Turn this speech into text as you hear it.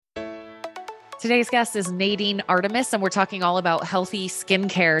Today's guest is Nadine Artemis, and we're talking all about healthy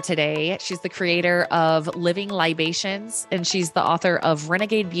skincare today. She's the creator of Living Libations, and she's the author of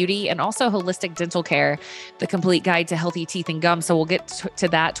Renegade Beauty and also Holistic Dental Care, the complete guide to healthy teeth and gums. So we'll get to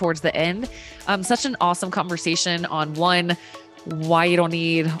that towards the end. Such an awesome conversation on one, why you don't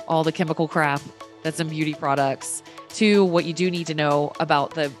need all the chemical crap that's in beauty products. Two, what you do need to know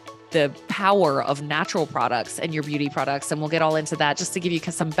about the power of natural products and your beauty products. And we'll get all into that. Just to give you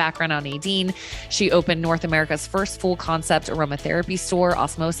some background on Nadine, she opened North America's first full concept aromatherapy store,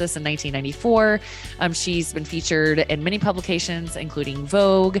 Osmosis, in 1994. She's been featured in many publications, including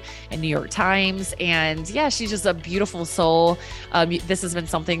Vogue and New York Times. And yeah, she's just a beautiful soul. This has been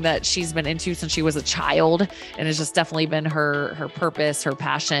something that she's been into since she was a child, and it's just definitely been her purpose, her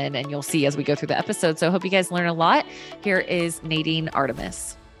passion. And you'll see as we go through the episode. So I hope you guys learn a lot. Here is Nadine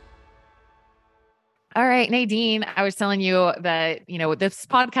Artemis. All right, Nadine, I was telling you that, this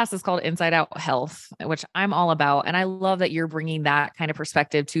podcast is called Inside Out Health, which I'm all about. And I love that you're bringing that kind of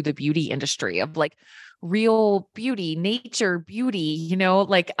perspective to the beauty industry of like real beauty, nature beauty,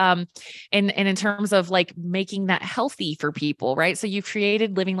 and in terms of like making that healthy for people, right? So you've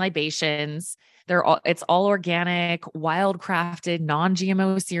created Living Libations. It's all organic, wild crafted,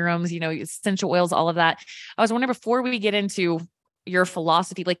 non-GMO serums, essential oils, all of that. I was wondering, before we get into your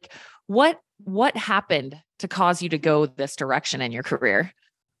philosophy, like what happened to cause you to go this direction in your career?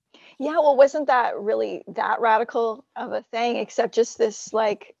 Yeah, well, wasn't that really that radical of a thing, except just this,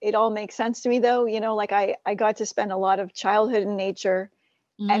 like, it all makes sense to me though, like I got to spend a lot of childhood in nature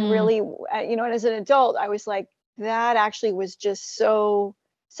and really, and as an adult, I was like, that actually was just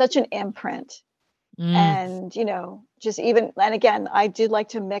such an imprint. And, just even, and again, I did like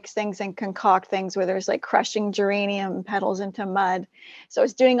to mix things and concoct things where there's like crushing geranium petals into mud. So I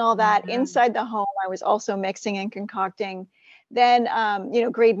was doing all that inside the home. I was also mixing and concocting. Then,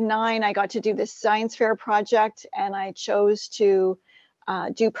 grade 9, I got to do this science fair project, and I chose to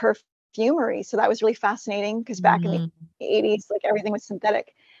do perfumery. So that was really fascinating because back in the 80s, like everything was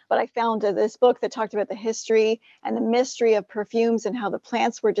synthetic. But I found this book that talked about the history and the mystery of perfumes and how the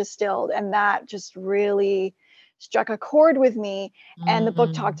plants were distilled. And that just really struck a chord with me. And the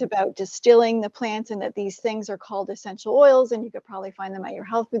book talked about distilling the plants and that these things are called essential oils, and you could probably find them at your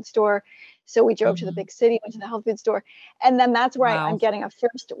health food store. So we drove to the big city, went to the health food store. And then that's where I'm getting a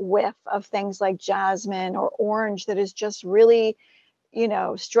first whiff of things like jasmine or orange that is just really,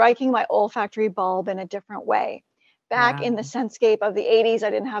 striking my olfactory bulb in a different way. Back in the scentscape of the 80s, I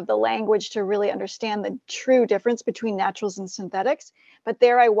didn't have the language to really understand the true difference between naturals and synthetics. But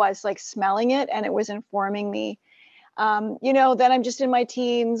there I was, like, smelling it, and it was informing me. Then I'm just in my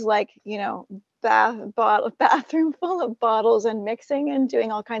teens, like, bathroom full of bottles and mixing and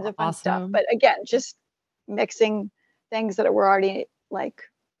doing all kinds of fun stuff. But again, just mixing things that were already like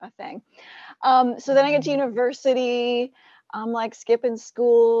a thing. So then I get to university. I'm like skipping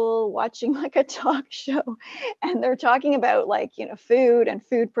school, watching like a talk show, and they're talking about like, food and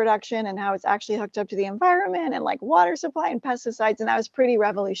food production and how it's actually hooked up to the environment and like water supply and pesticides. And that was pretty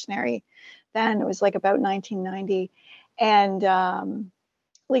revolutionary then. It was like about 1990. And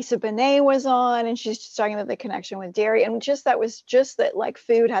Lisa Bonet was on, and she's just talking about the connection with dairy. And that was just that like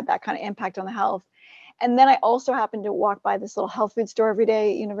food had that kind of impact on the health. And then I also happened to walk by this little health food store every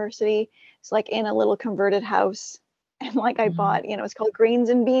day at university. It's like in a little converted house. And like I bought, it's called Greens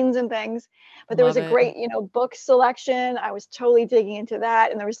and Beans and things, but there was a great, book selection. I was totally digging into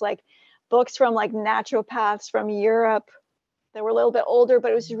that. And there was like books from like naturopaths from Europe that were a little bit older, but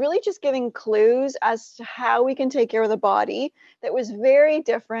it was really just giving clues as to how we can take care of the body that was very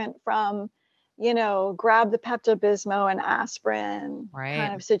different from, grab the Pepto-Bismol and aspirin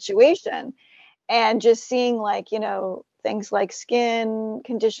kind of situation. And just seeing like, things like skin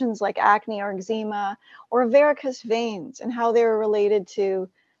conditions like acne or eczema or varicose veins and how they're related to,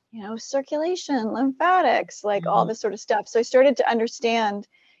 circulation, lymphatics, like all this sort of stuff. So I started to understand,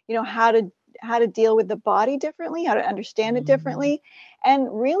 how to deal with the body differently, how to understand it differently. And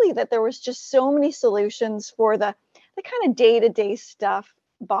really that there was just so many solutions for the kind of day-to-day stuff,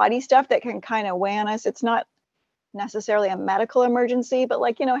 body stuff that can kind of weigh on us. It's not necessarily a medical emergency, but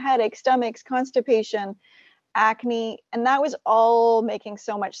like, headache, stomachs, constipation, acne, and that was all making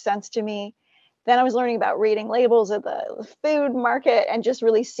so much sense to me. Then I was learning about reading labels at the food market and just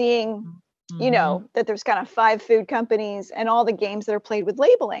really seeing, that there's kind of 5 food companies and all the games that are played with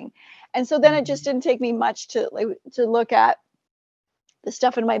labeling. And so then it just didn't take me much to look at the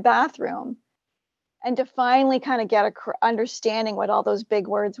stuff in my bathroom and to finally kind of get a understanding what all those big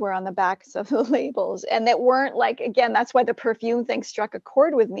words were on the backs of the labels. And that weren't like, again, that's why the perfume thing struck a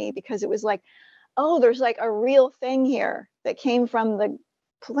chord with me, because it was like, oh, there's like a real thing here that came from the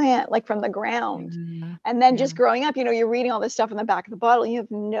plant, like from the ground. Yeah. And then just growing up, you're reading all this stuff in the back of the bottle, and you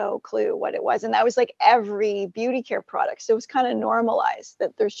have no clue what it was. And that was like every beauty care product. So it was kind of normalized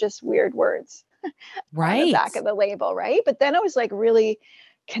that there's just weird words on the back of the label, right? But then I was like really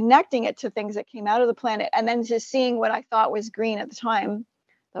connecting it to things that came out of the planet, and then just seeing what I thought was green at the time,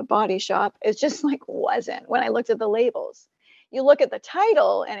 the Body Shop, it just like wasn't. When I looked at the labels, you look at the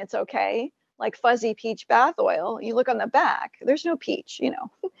title and it's okay, like fuzzy peach bath oil. You look on the back, there's no peach,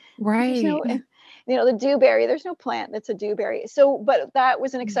 right? There's no, the dewberry, there's no plant that's a dewberry. So, but that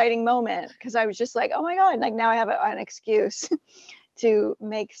was an exciting moment, because I was just like, oh my God, like now I have an excuse to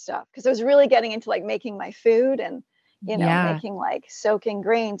make stuff, because I was really getting into like making my food, and making like soaking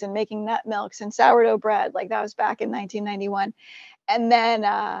grains and making nut milks and sourdough bread. Like that was back in 1991. And then,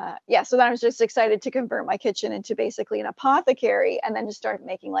 so then I was just excited to convert my kitchen into basically an apothecary, and then just start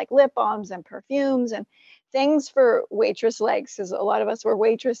making like lip balms and perfumes and things for waitress legs, because a lot of us were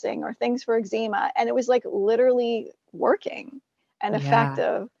waitressing, or things for eczema. And it was like literally working and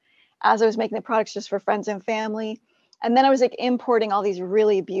effective as I was making the products just for friends and family. And then I was like importing all these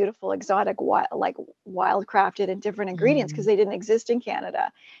really beautiful, exotic, wildcrafted and different ingredients, because they didn't exist in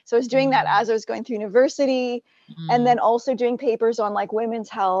Canada. So I was doing that as I was going through university, and then also doing papers on like women's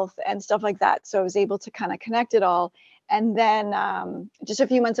health and stuff like that. So I was able to kind of connect it all. And then just a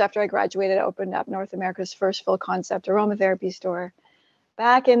few months after I graduated, I opened up North America's first full concept aromatherapy store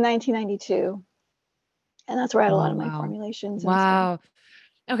back in 1992. And that's where I had a lot of my formulations. And stuff.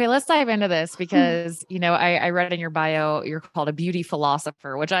 Okay, let's dive into this, because, I read in your bio, you're called a beauty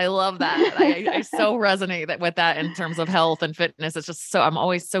philosopher, which I love that. I so resonate with that in terms of health and fitness. It's just I'm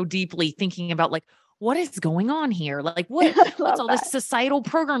always so deeply thinking about like, what is going on here? Like what's all this societal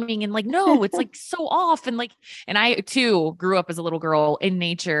programming? And like, no, it's like so off. And like, and I too grew up as a little girl in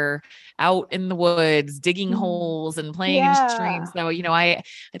nature, out in the woods, digging holes and playing in streams. So, I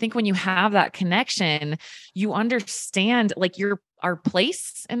think when you have that connection, you understand like our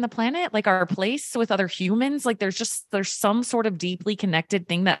place in the planet, like our place with other humans. Like there's some sort of deeply connected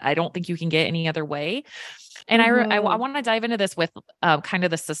thing that I don't think you can get any other way. And I want to dive into this with kind of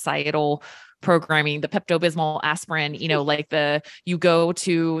the societal programming, the Pepto-Bismol aspirin, like you go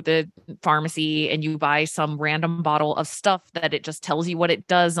to the pharmacy and you buy some random bottle of stuff that it just tells you what it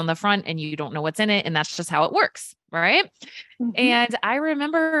does on the front, and you don't know what's in it. And that's just how it works. Right. And I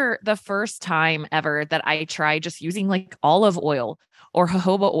remember the first time ever that I tried just using like olive oil or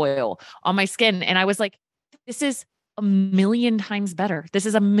jojoba oil on my skin. And I was like, this is a million times better. This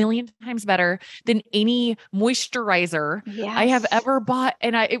is a million times better than any moisturizer I have ever bought.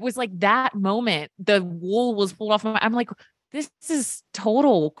 And it was like that moment, the wool was pulled off I'm like, this is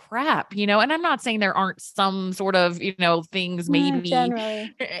total crap, and I'm not saying there aren't some sort of, things maybe,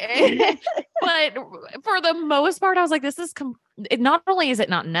 but for the most part, I was like, this is, not only is it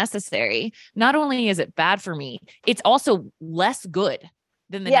not necessary, not only is it bad for me, it's also less good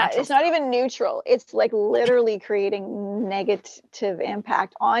than the natural it's not even neutral. It's like literally creating negative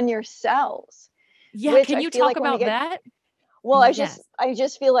impact on your cells. Yeah. Can you talk about that? Well, I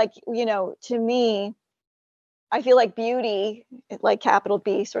just feel like, to me, I feel like beauty, like capital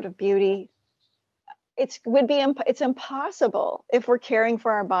B sort of beauty, it's impossible if we're caring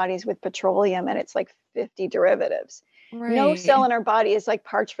for our bodies with petroleum, and it's like 50 derivatives. Right. No cell in our body is like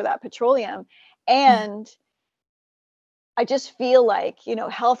parched for that petroleum. And I just feel like,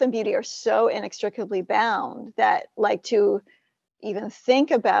 health and beauty are so inextricably bound that like to even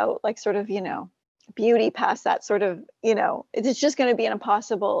think about like sort of, beauty past that sort of, it's just going to be an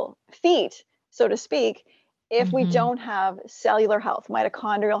impossible feat, so to speak, if we don't have cellular health,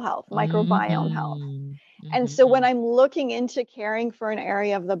 mitochondrial health, microbiome health. And so when I'm looking into caring for an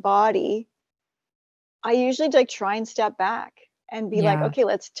area of the body, I usually like try and step back and be like, okay,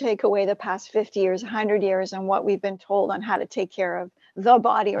 let's take away the past 50 years, 100 years, and what we've been told on how to take care of the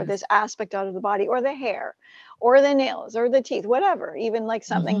body, or this aspect out of the body, or the hair, or the nails, or the teeth, whatever, even like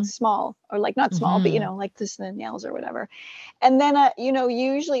something small, or like not small, but, like this, the nails or whatever. And then,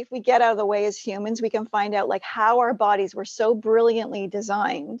 usually if we get out of the way as humans, we can find out like how our bodies were so brilliantly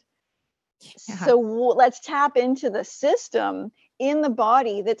designed. So let's tap into the system in the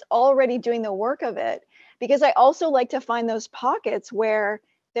body that's already doing the work of it. Because I also like to find those pockets where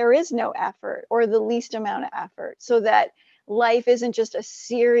there is no effort, or the least amount of effort, so that life isn't just a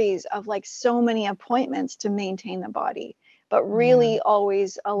series of like so many appointments to maintain the body, but really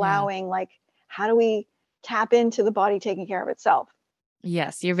always allowing like, how do we tap into the body taking care of itself?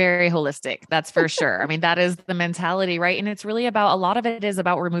 Yes, you're very holistic. That's for sure. I mean, that is the mentality, right? And it's really about, a lot of it is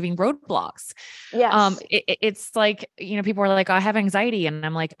about removing roadblocks. Yes. It's like, people are like, oh, I have anxiety. And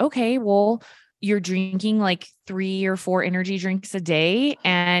I'm like, okay, well, you're drinking like 3 or 4 energy drinks a day,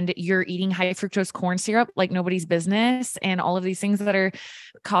 and you're eating high fructose corn syrup like nobody's business, and all of these things that are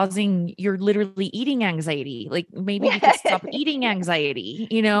causing, you're literally eating anxiety. Like maybe we could stop eating anxiety,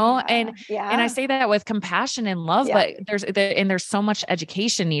 and I say that with compassion and love, but there's so much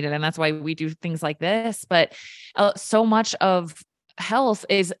education needed. And that's why we do things like this. But so much of health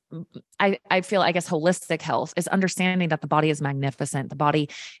is, I feel, I guess, holistic health is understanding that the body is magnificent. The body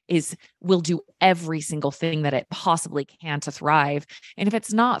will do every single thing that it possibly can to thrive. And if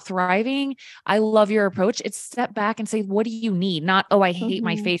it's not thriving, I love your approach. It's step back and say, what do you need? Not, oh, I hate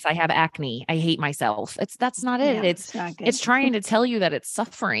my face. I have acne. I hate myself. That's not it. It's trying to tell you that it's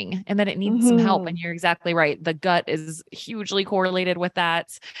suffering and that it needs some help. And you're exactly right. The gut is hugely correlated with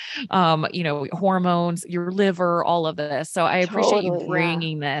that. Hormones, your liver, all of this. So I appreciate you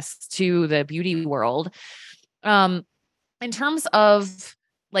bringing this to the beauty world. In terms of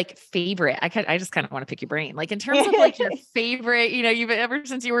like favorite, I just kind of want to pick your brain. Like in terms of like your favorite, you've ever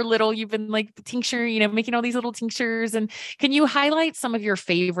since you were little, you've been like the tincture, making all these little tinctures. And can you highlight some of your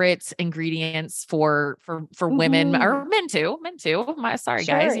favorite ingredients for women or men too? Sorry,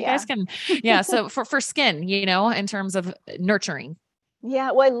 guys, you guys can, So for skin, in terms of nurturing.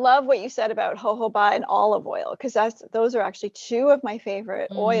 Yeah, well, I love what you said about jojoba and olive oil, because those are actually two of my favorite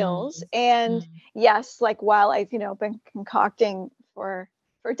oils. And yes, like while I've been concocting for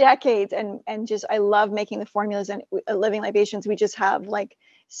decades, and just I love making the formulas and Living Libations, we just have like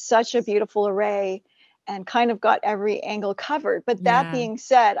such a beautiful array and kind of got every angle covered. But that being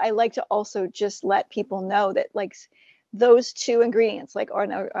said, I like to also just let people know that like those two ingredients, like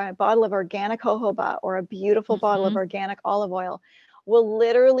a bottle of organic jojoba or a beautiful bottle of organic olive oil, will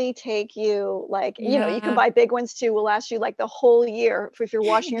literally take you like, you can buy big ones too, will last you like the whole year if you're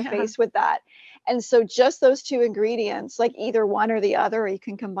washing your face with that. And so just those two ingredients, like either one or the other, or you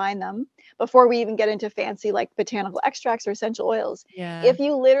can combine them before we even get into fancy like botanical extracts or essential oils. If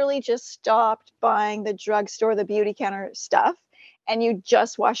you literally just stopped buying the drugstore, the beauty counter stuff, and you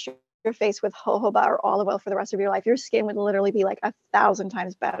just wash your face with jojoba or olive oil for the rest of your life, your skin would literally be like 1,000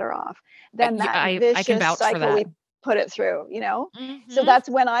 times better off than that vicious I can vouch cycle for that. We put it through, So that's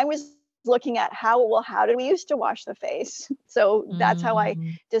when I was looking at how did we used to wash the face? So that's how I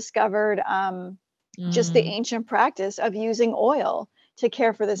discovered just the ancient practice of using oil to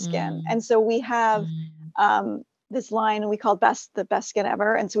care for the skin. And so we have this line we call the best skin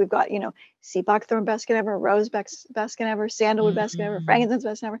ever. And so we've got, sea buckthorn best skin ever, rose best skin ever, sandalwood best skin ever, frankincense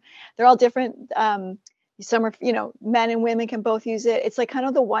best skin ever. They're all different. Some are, men and women can both use it. It's like kind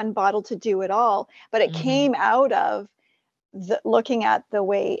of the one bottle to do it all, but it came out of looking at the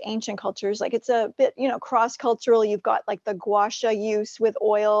way ancient cultures, like it's a bit, cross-cultural. You've got like the gua sha use with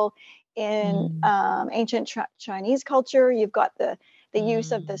oil in ancient Chinese culture. You've got the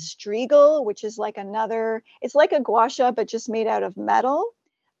use of the striegel, which is like it's like a gua sha, but just made out of metal.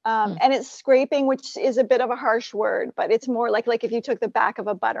 And it's scraping, which is a bit of a harsh word, but it's more like if you took the back of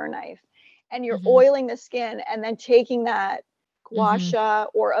a butter knife and you're oiling the skin and then taking that gua sha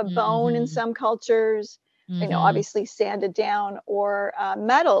or a bone in some cultures, obviously sanded down, or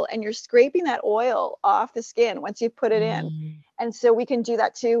metal, and you're scraping that oil off the skin once you put it in. And so we can do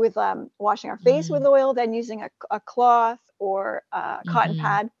that too with washing our face with oil, then using a cloth or a cotton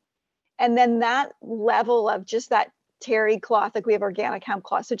pad. And then that level of just that terry cloth, like we have organic hemp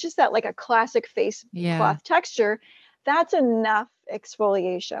cloth. So just that like a classic face cloth texture, that's enough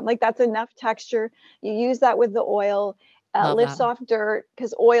exfoliation. Like that's enough texture. You use that with the oil, lifts off dirt,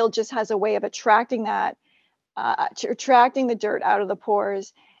 because oil just has a way of attracting that, attracting the dirt out of the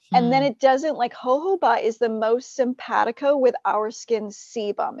pores. And then it doesn't, like jojoba is the most simpatico with our skin's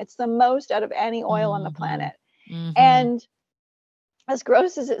sebum. It's the most out of any oil on the planet. And as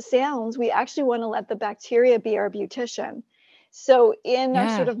gross as it sounds, we actually want to let the bacteria be our beautician. So in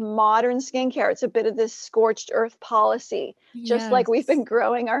our sort of modern skincare, it's a bit of this scorched earth policy, just like we've been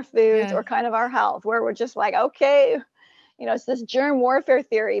growing our foods or kind of our health, where we're just like, okay, it's this germ warfare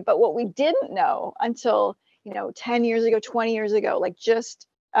theory. But what we didn't know until, 10 years ago, 20 years ago, like just,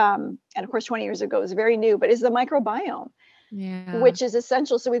 and of course, 20 years ago is very new, but is the microbiome, which is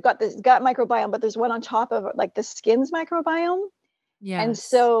essential. So we've got this gut microbiome, but there's one on top of like the skin's microbiome. And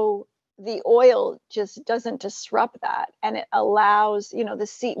so the oil just doesn't disrupt that, and it allows, we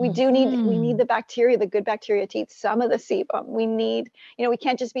need the bacteria, the good bacteria, to eat some of the sebum. We need, we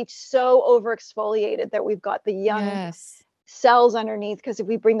can't just be so over exfoliated that we've got the young cells underneath, because if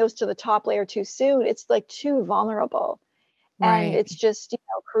we bring those to the top layer too soon, it's like too vulnerable, and it's just,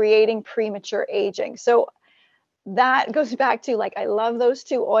 creating premature aging. So that goes back to like, I love those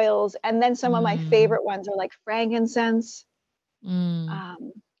two oils. And then some of my favorite ones are like frankincense,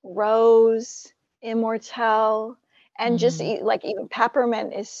 rose, immortelle, and just like even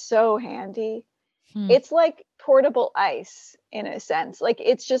peppermint is so handy. It's like portable ice in a sense. Like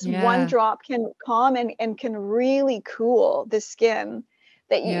it's just one drop can calm and can really cool the skin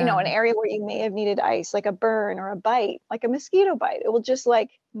that you know, an area where you may have needed ice, like a burn or a bite, like a mosquito bite. It will just like,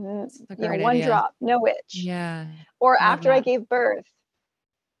 you know, one drop, no itch. Yeah. Or after I gave birth,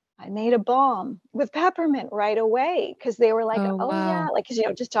 I made a balm with peppermint right away because they were like, oh yeah, like, cause you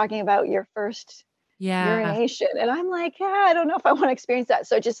know, just talking about your first urination. And I'm like, yeah, I don't know if I want to experience that.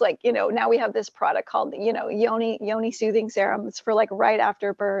 So just like, you know, now we have this product called, you know, Yoni Soothing Serum. It's for like right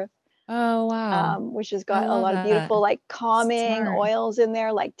after birth. Oh, wow. Which has got a lot of beautiful, like calming oils in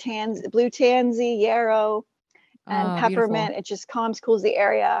there, like blue tansy, yarrow, and peppermint. Beautiful. It just calms, cools the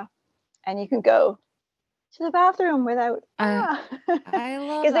area. And you can go to the bathroom without, I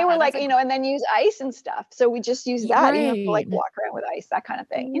love because they were like, you know, and then use ice and stuff. So we just use that. You have to like walk around with ice, that kind of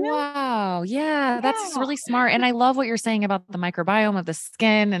thing, you know? Wow. Yeah, that's really smart. And I love what you're saying about the microbiome of the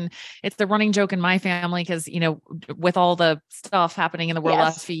skin. And it's the running joke in my family because, you know, with all the stuff happening in the world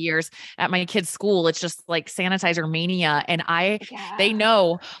last few years at my kids' school, it's just like sanitizer mania. And they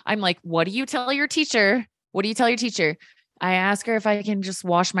know, I'm like, what do you tell your teacher? What do you tell your teacher? I ask her if I can just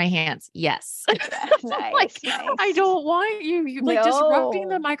wash my hands. Yes. Nice. I don't want you like disrupting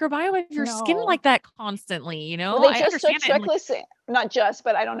the microbiome of your skin like that constantly, you know? Well, they just took triclosan, not just,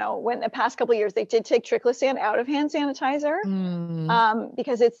 but I don't know, when the past couple of years, they did take triclosan out of hand sanitizer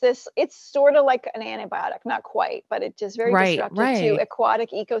because it's sort of like an antibiotic, not quite, but it's just very disruptive to aquatic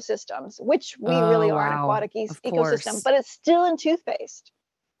ecosystems, which we really are an aquatic ecosystem, but it's still in toothpaste.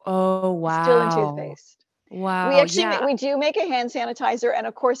 Oh, wow. Still in toothpaste. Wow. We actually we do make a hand sanitizer, and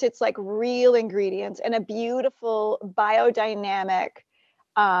of course it's like real ingredients and a beautiful biodynamic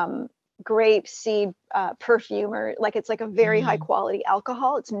grape seed perfumer. Like it's like a very high quality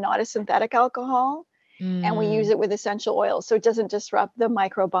alcohol. It's not a synthetic alcohol, and we use it with essential oils, so it doesn't disrupt the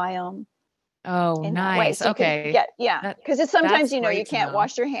microbiome. Oh, nice. So okay. Because it's sometimes, you know, you can't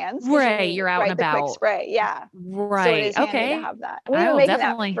wash your hands. Right. You're out and about. The quick spray. Yeah. Right. So it is handy to have that. We've been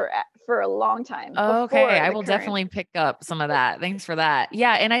making that for a long time. Okay. I will definitely pick up some of that. Thanks for that.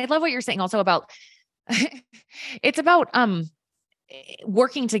 Yeah. And I love what you're saying also about, it's about,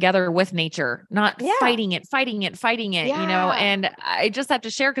 working together with nature, not fighting it, you know? And I just have to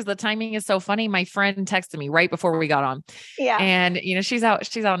share, cause the timing is so funny. My friend texted me right before we got on. Yeah. And you know, she's out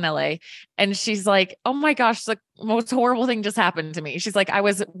in LA and she's like, oh my gosh, the most horrible thing just happened to me. She's like, I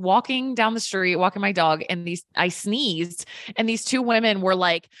was walking down the street, walking my dog, and I sneezed, and these two women were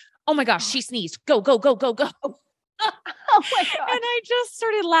like, oh my gosh, she sneezed. Go, go, go, go, go. Oh my God. And I just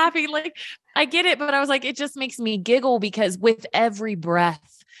started laughing. Like, I get it, but I was like, it just makes me giggle because with every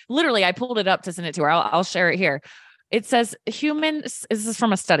breath, literally, I pulled it up to send it to her. I'll share it here. It says humans, this is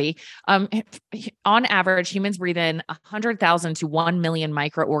from a study. On average, humans breathe in 100,000 to 1 million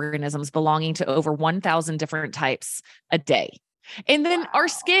microorganisms belonging to over 1,000 different types a day. And then our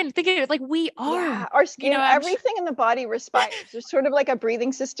skin, think of it like we are. Our skin, you know, everything in the body respires. There's sort of like a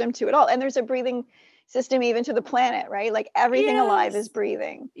breathing system to it all. And there's a breathing system even to the planet, right? Like everything alive is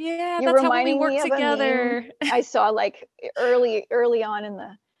breathing. Yeah, you're that's reminding how we work together. I saw like early on in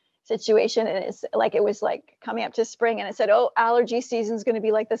the situation, and it's like it was like coming up to spring, and it said, "Oh, allergy season is going to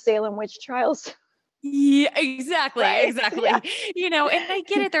be like the Salem witch trials." Yeah, exactly. Right? Exactly. Yeah. You know, and I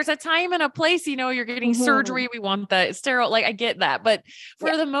get it. There's a time and a place, you know, you're getting surgery. We want the sterile, like I get that. But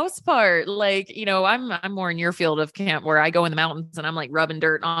for the most part, like, you know, I'm more in your field of camp where I go in the mountains and I'm like rubbing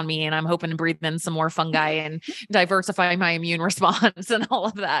dirt on me and I'm hoping to breathe in some more fungi and diversify my immune response and all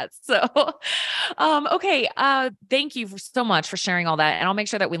of that. So, okay. Thank you so much for sharing all that. And I'll make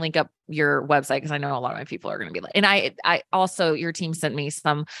sure that we link up your website because I know a lot of my people are going to be like, and I also, your team sent me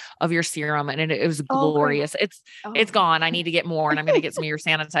some of your serum and it was glorious. It's gone. I need to get more and I'm going to get some of your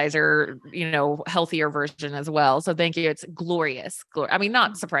sanitizer, you know, healthier version as well. So thank you. It's glorious. I mean,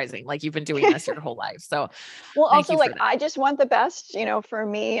 not surprising. Like you've been doing this your whole life. So well, also like I just want the best, you know, for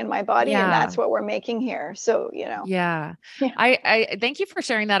me and my body and that's what we're making here. So, you know, I thank you for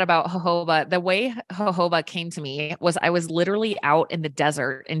sharing that about jojoba. The way jojoba came to me was I was literally out in the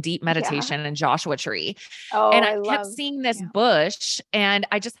desert in deep meditation and Joshua Tree. And I kept seeing this bush and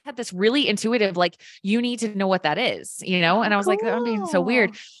I just had this really intuitive, like, you need to know what that is, you know? And I was like, I'm being so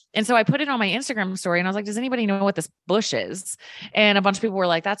weird. And so I put it on my Instagram story and I was like, does anybody know what this bush is? And a bunch of people were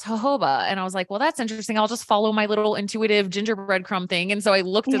like, that's jojoba. And I was like, well, that's interesting. I'll just follow my little intuitive gingerbread crumb thing. And so I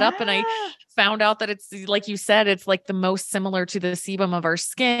looked it up and I found out that it's like you said, it's like the most similar to the sebum of our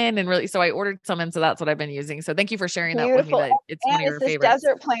skin. And really, so I ordered some. And so that's what I've been using. So thank you for sharing that with me. That it's one of your favorites.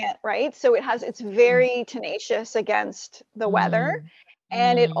 Desert plant, right? So it's very tenacious against the weather.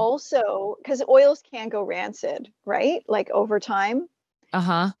 And it also, because oils can go rancid, right? Like over time.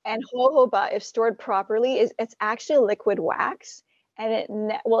 Uh-huh. And jojoba, if stored properly, it's actually a liquid wax, and it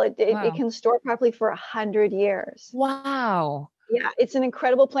Wow. can store properly for 100 years. Wow. Yeah, it's an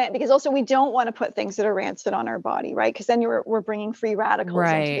incredible plant, because also we don't want to put things that are rancid on our body, right? Because then we're bringing free radicals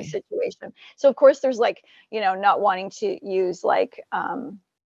into the situation. So of course there's like, not wanting to use like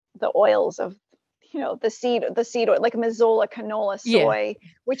the oils of, the seed oil, like mazola, canola, soy,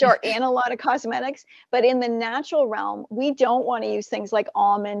 which are in a lot of cosmetics. But in the natural realm, we don't want to use things like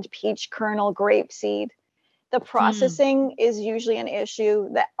almond, peach kernel, grape seed. The processing is usually an issue.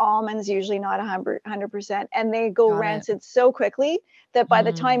 The almonds usually not 100%, and they go rancid so quickly that by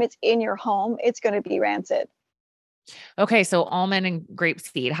the time it's in your home, it's going to be rancid. Okay, so almond and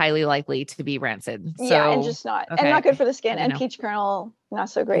grapeseed highly likely to be rancid. So yeah, and just not and not good for the skin. And peach kernel, not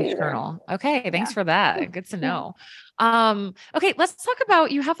so great peach either. kernel. Okay, thanks for that. Good to know. Okay, let's talk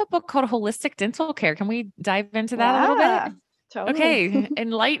about, you have a book called Holistic Dental Care. Can we dive into that a little bit? Totally. Okay,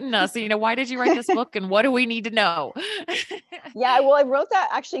 enlighten us. Why did you write this book, and what do we need to know? Yeah, well, I wrote that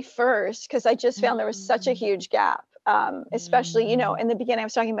actually first because I just found there was such a huge gap. Especially, in the beginning, I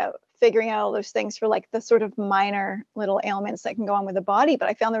was talking about figuring out all those things for like the sort of minor little ailments that can go on with the body. But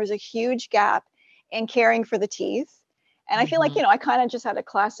I found there was a huge gap in caring for the teeth. And I feel like, I kind of just had a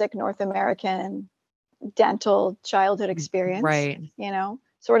classic North American dental childhood experience, right?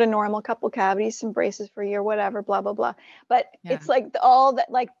 Sort of normal, couple cavities, some braces for a year, whatever, blah, blah, blah. But it's like all that,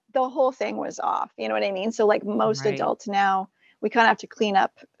 like the whole thing was off. You know what I mean? So like most adults now, we kind of have to clean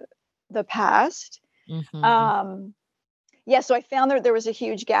up the past. So I found there was a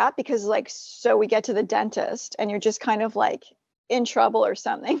huge gap because so we get to the dentist and you're just kind of like in trouble or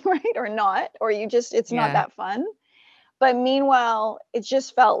something, right? Or not, or it's not that fun. But meanwhile, it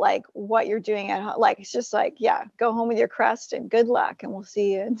just felt like what you're doing at home, like, it's just like, go home with your crest and good luck. And we'll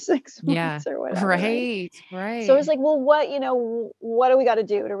see you in 6 months or whatever. Right. So it's like, well, what do we got to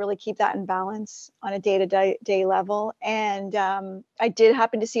do to really keep that in balance on a day-to-day level? And I did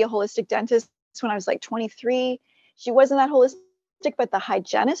happen to see a holistic dentist when I was like 23. She wasn't that holistic, but the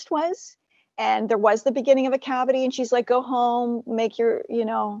hygienist was. And there was the beginning of a cavity, and she's like, go home, make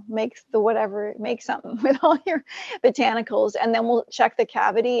something with all your botanicals. And then we'll check the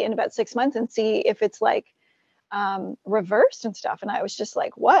cavity in about 6 months and see if it's like reversed and stuff. And I was just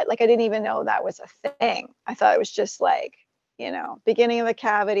like, what? Like, I didn't even know that was a thing. I thought it was just like, beginning of a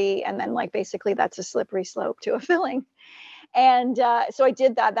cavity. And then like, basically that's a slippery slope to a filling. And so I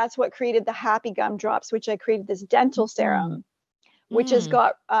did that. That's what created the Happy Gum Drops, which I created this dental serum, which has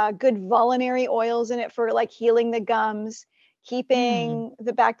got good vulnerary oils in it for like healing the gums, keeping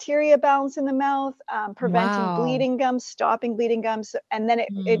the bacteria balance in the mouth, preventing bleeding gums, stopping bleeding gums. And then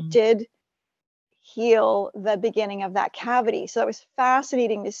it did heal the beginning of that cavity. So it was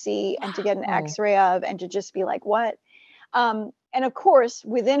fascinating to see and to get an x-ray of, and to just be like, what? And of course,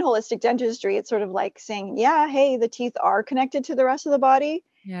 within holistic dentistry, it's sort of like saying, hey, the teeth are connected to the rest of the body.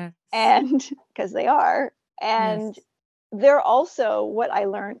 Yeah. And because they are. And they're also, what I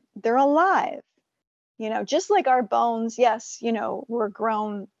learned, they're alive. Just like our bones, yes, we're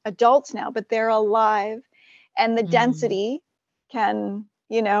grown adults now, but they're alive. And the density can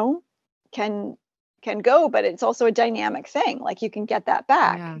go, but it's also a dynamic thing. Like you can get that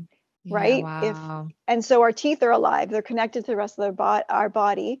back. Right. Wow. And so our teeth are alive. They're connected to the rest of our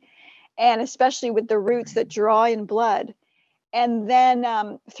body. And especially with the roots that draw in blood. And then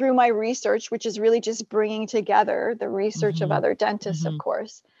through my research, which is really just bringing together the research of other dentists, of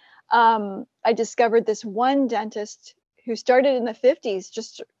course, I discovered this one dentist who started in the 50s,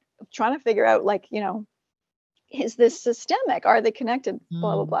 just trying to figure out, like, is this systemic? Are they connected?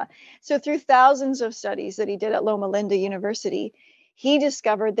 Blah, blah, blah. So through thousands of studies that he did at Loma Linda University, he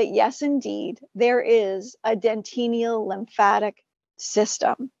discovered that, yes, indeed, there is a dentinal lymphatic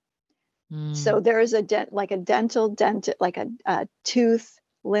system. So there is a tooth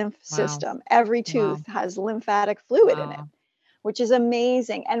lymph system. Every tooth has lymphatic fluid in it, which is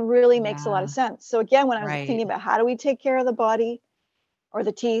amazing and really makes a lot of sense. So again, when I was thinking about how do we take care of the body or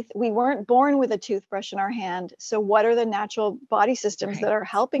the teeth, we weren't born with a toothbrush in our hand. So what are the natural body systems that are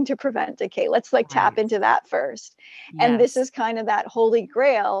helping to prevent decay? Let's tap into that first. And this is kind of that holy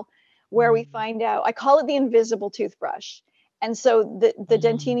grail where we find out, I call it the invisible toothbrush. And so the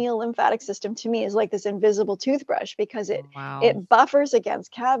dentinal lymphatic system to me is like this invisible toothbrush, because it buffers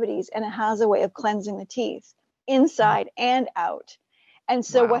against cavities, and it has a way of cleansing the teeth inside and out. And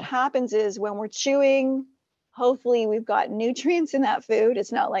so what happens is when we're chewing, hopefully we've got nutrients in that food.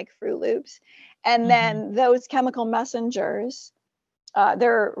 It's not like Fruit Loops. And then those chemical messengers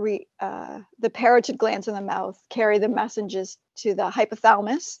the parotid glands in the mouth carry the messages to the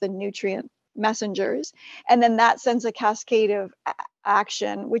hypothalamus, the nutrient messengers, and then that sends a cascade of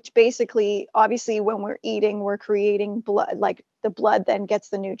action, which basically, obviously, when we're eating, we're creating blood. Like the blood then gets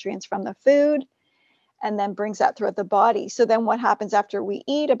the nutrients from the food and then brings that throughout the body. So then what happens after we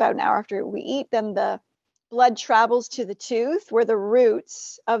eat, about an hour after we eat, then the blood travels to the tooth, where the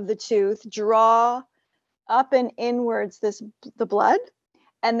roots of the tooth draw up and inwards the blood,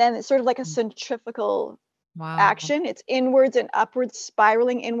 and then it's sort of like a centrifugal action. It's inwards and upwards,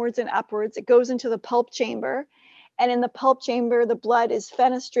 spiraling inwards and upwards. It goes into the pulp chamber, and in the pulp chamber, the blood is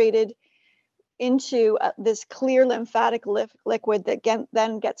fenestrated into this clear lymphatic liquid that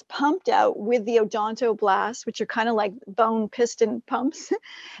then gets pumped out with the odontoblasts, which are kind of like bone piston pumps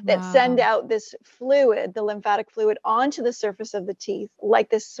that send out this fluid, the lymphatic fluid, onto the surface of the teeth,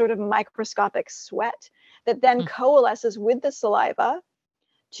 like this sort of microscopic sweat that then coalesces with the saliva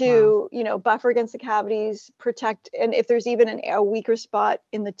to, buffer against the cavities, protect. And if there's even a weaker spot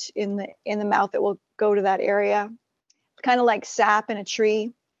in the mouth, it will go to that area, kind of like sap in a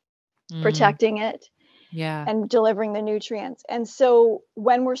tree. Protecting it and delivering the nutrients. And so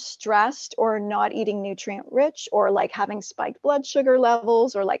when we're stressed or not eating nutrient rich, or like having spiked blood sugar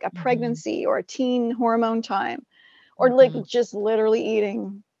levels, or like a pregnancy or a teen hormone time, or like just literally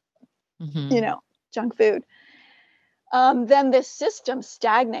eating, junk food, then this system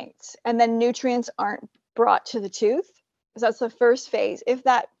stagnates and then nutrients aren't brought to the tooth. So that's the first phase. If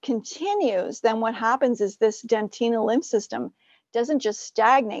that continues, then what happens is this dentina lymph system doesn't just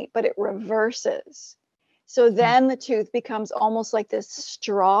stagnate, but it reverses. So then the tooth becomes almost like this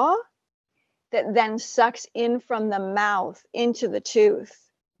straw that then sucks in from the mouth into the tooth,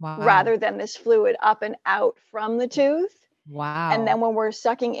 rather than this fluid up and out from the tooth. And then when we're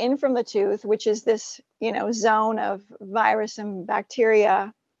sucking in from the tooth, which is this, zone of virus and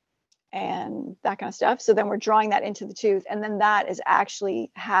bacteria and that kind of stuff. So then we're drawing that into the tooth. And then that is actually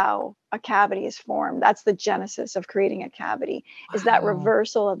how a cavity is formed. That's the genesis of creating a cavity, is that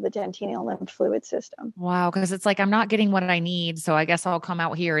reversal of the dentinal lymph fluid system. Wow. Cause it's like, I'm not getting what I need. So I guess I'll come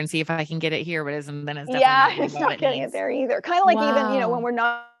out here and see if I can get it here, but it's definitely it's not getting it there either. Kind of like even, when we're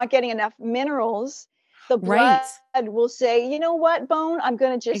not getting enough minerals, the blood will say, you know what, bone, I'm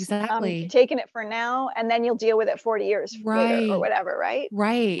going to just taking it for now, and then you'll deal with it 40 years later or whatever.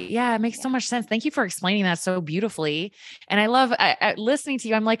 Right. Yeah. It makes so much sense. Thank you for explaining that so beautifully. And I love listening to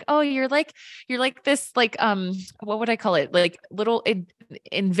you. I'm like, oh, you're like this, like, what would I call it? Like little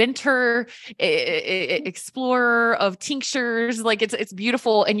inventor, explorer of tinctures. Like it's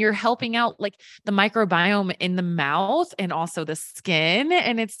beautiful. And you're helping out like the microbiome in the mouth and also the skin.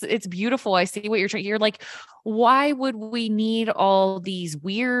 And it's beautiful. I see what you're like, why would we need all these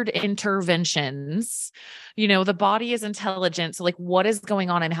weird interventions? The body is intelligent. So like, what is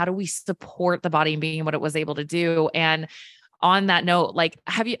going on and how do we support the body and being what it was able to do? And on that note, like,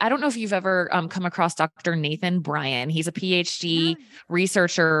 I don't know if you've ever come across Dr. Nathan Bryan. He's a PhD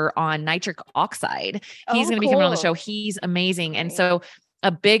researcher on nitric oxide. He's going to be coming on the show. He's amazing. And so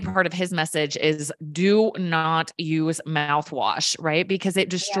a big part of his message is do not use mouthwash, right? Because it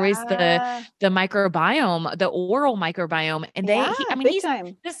destroys the microbiome, the oral microbiome. And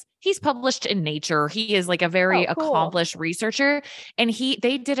he's published in Nature. He is like a very accomplished researcher. And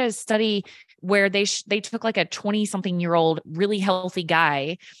they did a study where they took like a 20-something-year-old really healthy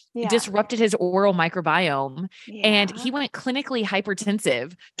guy, disrupted his oral microbiome, and he went clinically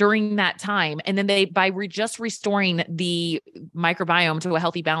hypertensive during that time. And then by just restoring the microbiome to a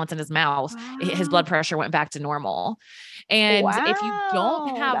healthy balance in his mouth, his blood pressure went back to normal. And if you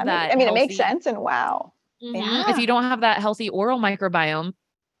don't have it makes sense. And if you don't have that healthy oral microbiome,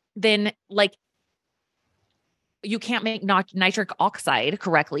 then like, you can't make nitric oxide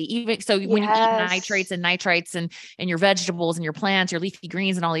correctly. Even so, when you eat nitrates and nitrites and your vegetables and your plants, your leafy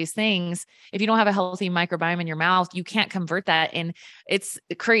greens and all these things, if you don't have a healthy microbiome in your mouth, you can't convert that. And it's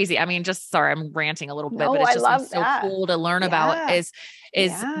crazy. I mean, sorry, I'm ranting a little bit, but it's just so cool to learn about is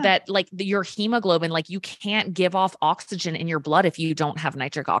that like your hemoglobin, like you can't give off oxygen in your blood if you don't have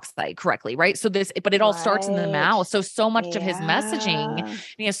nitric oxide correctly. Right. So but it all starts in the mouth. So much of his messaging, and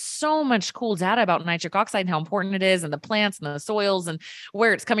he has so much cool data about nitric oxide and how important it is, and the plants and the soils and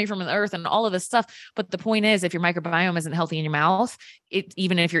where it's coming from in the earth and all of this stuff. But the point is, if your microbiome isn't healthy in your mouth,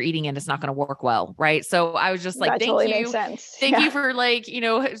 even if you're eating it, it's not going to work well. Right. So I was just like, thank you for like,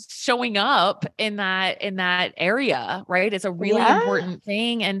 showing up in that area. Right. It's a really important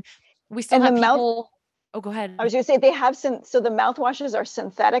thing. And we still have people. Oh, go ahead. I was going to say they have so the mouthwashes are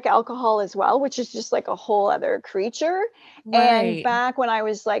synthetic alcohol as well, which is just like a whole other creature. And back when I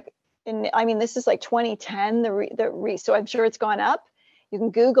was like, this is like 2010, so I'm sure it's gone up. you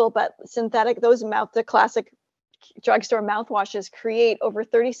can Google, but the classic drugstore mouthwashes create over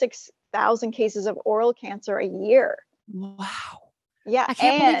 36,000 cases of oral cancer a year. Wow. Yeah. I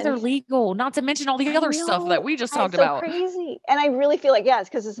can't believe they're legal, not to mention all the other stuff that we just talked about. It's so crazy. And I really feel like, it's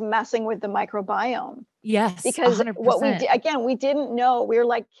because it's messing with the microbiome. Yes. Because 100%. what we did, again, we didn't know. We were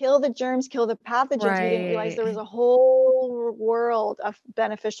like, kill the germs, kill the pathogens. Right. We didn't realize there was a whole world of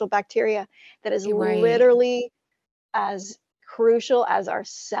beneficial bacteria that is literally as crucial as our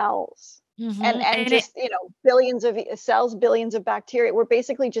cells. Mm-hmm. And just, billions of cells, billions of bacteria. We're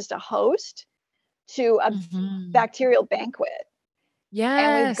basically just a host to a bacterial banquet. Yes.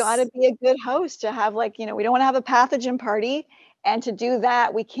 And we've got to be a good host to have, like, we don't want to have a pathogen party. And to do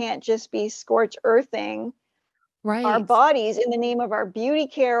that, we can't just be scorch earthing our bodies in the name of our beauty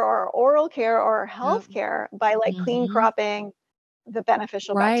care or our oral care or our health care by like clean cropping the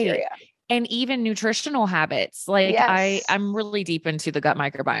beneficial bacteria. And even nutritional habits. Like I'm really deep into the gut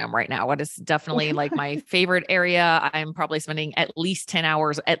microbiome right now. It is definitely like my favorite area. I'm probably spending at least 10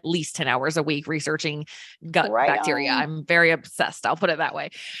 hours a week researching gut bacteria. I'm very obsessed. I'll put it that way.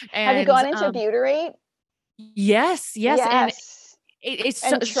 And, have you gone into butyrate? Yes. And it's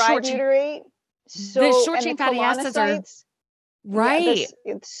try butyrate. So the short chain fatty acids are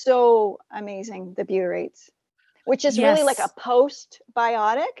it's so amazing, the butyrates, which is really like a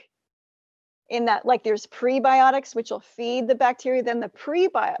postbiotic. In that, like, there's prebiotics, which will feed the bacteria, then the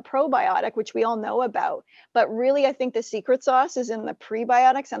probiotic, which we all know about. But really, I think the secret sauce is in the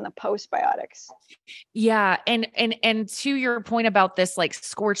prebiotics and the postbiotics. Yeah. And to your point about this, like,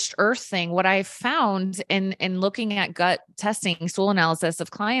 scorched earth thing, what I found in looking at gut testing, stool analysis of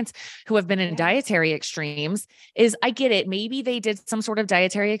clients who have been in dietary extremes is, I get it. Maybe they did some sort of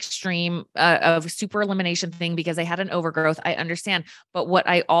dietary extreme of super elimination thing because they had an overgrowth. I understand. But what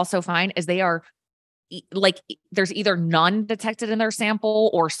I also find is they are, like, there's either none detected in their sample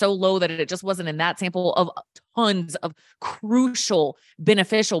or so low that it just wasn't in that sample of tons of crucial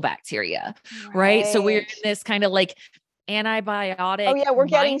beneficial bacteria. Right. So we're in this kind of like antibiotic. We're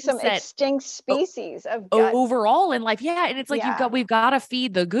getting some extinct species of gut overall in life. Yeah. And it's like, we've got to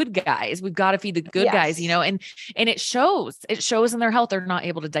feed the good guys. We've got to feed the good guys, and it shows in their health. They're not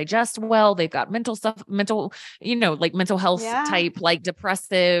able to digest well. They've got mental stuff, like mental health type, like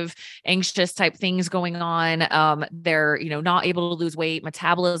depressive, anxious type things going on. They're, not able to lose weight,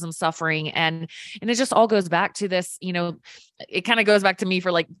 metabolism suffering. And it just all goes back to this, it kind of goes back to me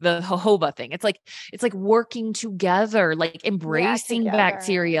for like the jojoba thing. It's like working together, like embracing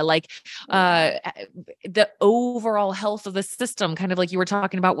bacteria, like the overall health of the system, kind of like you were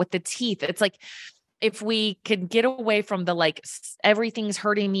talking about with the teeth. It's like, if we can get away from the, like, everything's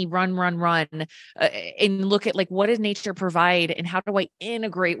hurting me, run, and look at, like, what does nature provide and how do I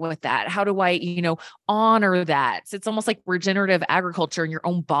integrate with that? How do I, honor that? So it's almost like regenerative agriculture in your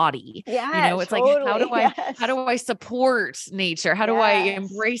own body. Yeah. It's totally. Like, how do I support nature? How do I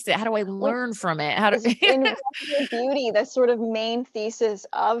embrace it? How do I learn from it? In Beauty, the sort of main thesis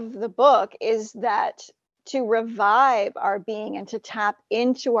of the book is that to revive our being and to tap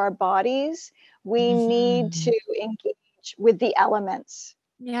into our bodies, we need to engage with the elements.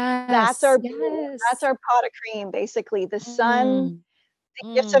 Yes. That's our pot of cream, basically. The sun,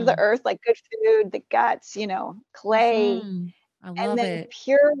 the gifts of the earth, like good food, the guts, clay. I love and then it.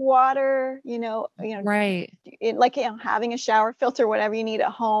 Pure water, right. Having a shower filter, whatever you need at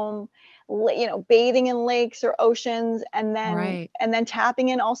home, bathing in lakes or oceans, and then tapping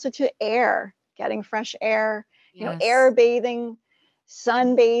in also to air, getting fresh air, air bathing,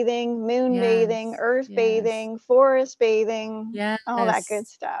 sun bathing, moon bathing, earth bathing, forest bathing, all that good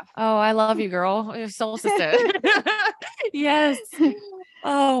stuff. Oh, I love you, girl. You're soul sister. Yes.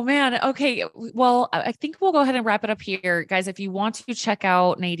 Oh man. Okay. Well, I think we'll go ahead and wrap it up here. Guys, if you want to check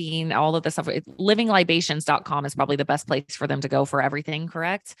out Nadine, all of this stuff, livinglibations.com is probably the best place for them to go for everything,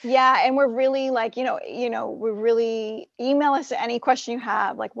 correct? Yeah. And we're really like, we're really email us any question you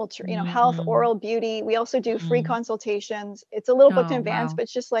have, like health, oral, beauty. We also do free consultations. It's a little booked in advance, but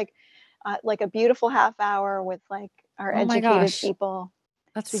it's just like a beautiful half hour with like our educated people.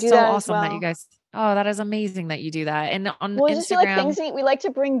 That's so awesome that you guys. Oh, that is amazing that you do that. And on Instagram, just like things we like to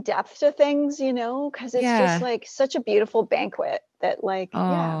bring depth to things, because it's just like such a beautiful banquet that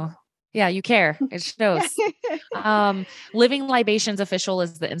Yeah, you care. It shows. Living Libations Official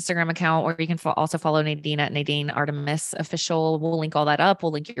is the Instagram account, or you can also follow Nadine at Nadine Artemis Official. We'll link all that up.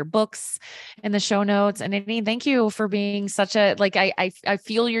 We'll link your books in the show notes. And Nadine, thank you for being such a, like, I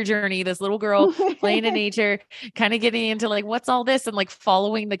feel your journey, this little girl playing in nature, kind of getting into like, what's all this? And like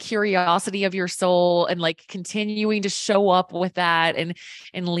following the curiosity of your soul and like continuing to show up with that and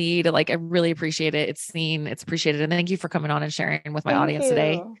lead. Like, I really appreciate it. It's seen, it's appreciated. And thank you for coming on and sharing with my audience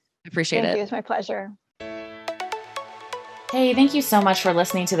today. I appreciate it. Thank you. It's my pleasure. Hey, thank you so much for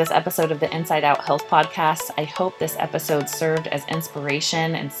listening to this episode of the Inside Out Health Podcast. I hope this episode served as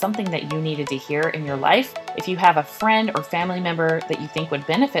inspiration and something that you needed to hear in your life. If you have a friend or family member that you think would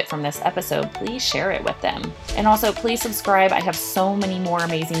benefit from this episode, please share it with them. And also, please subscribe. I have so many more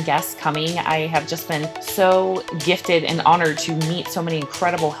amazing guests coming. I have just been so gifted and honored to meet so many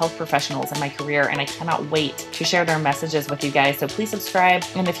incredible health professionals in my career, and I cannot wait to share their messages with you guys. So please subscribe.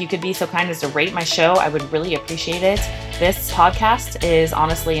 And if you could be so kind as to rate my show, I would really appreciate it. This podcast is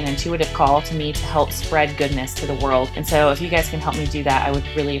honestly an intuitive call to me to help spread goodness to the world. And so if you guys can help me do that, I would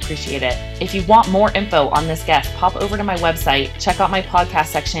really appreciate it. If you want more info on this guest, pop over to my website, check out my podcast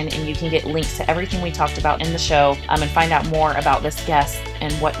section, and you can get links to everything we talked about in the show and find out more about this guest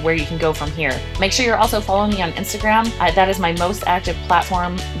and where you can go from here. Make sure you're also following me on Instagram. That is my most active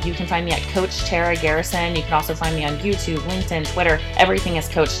platform. You can find me at Coach Tara Garrison. You can also find me on YouTube, LinkedIn, Twitter. Everything is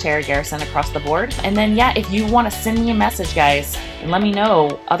Coach Tara Garrison across the board. And then, if you want to send me a message, guys, and let me know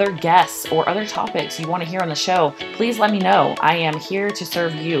other guests or other topics you want to hear on the show, please let me know. I am here to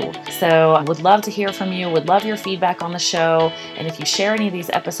serve you. So I would love to hear from you, would love your feedback on the show. And if you share any of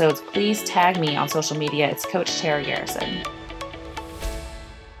these episodes, please tag me on social media. It's Coach Tara Garrison.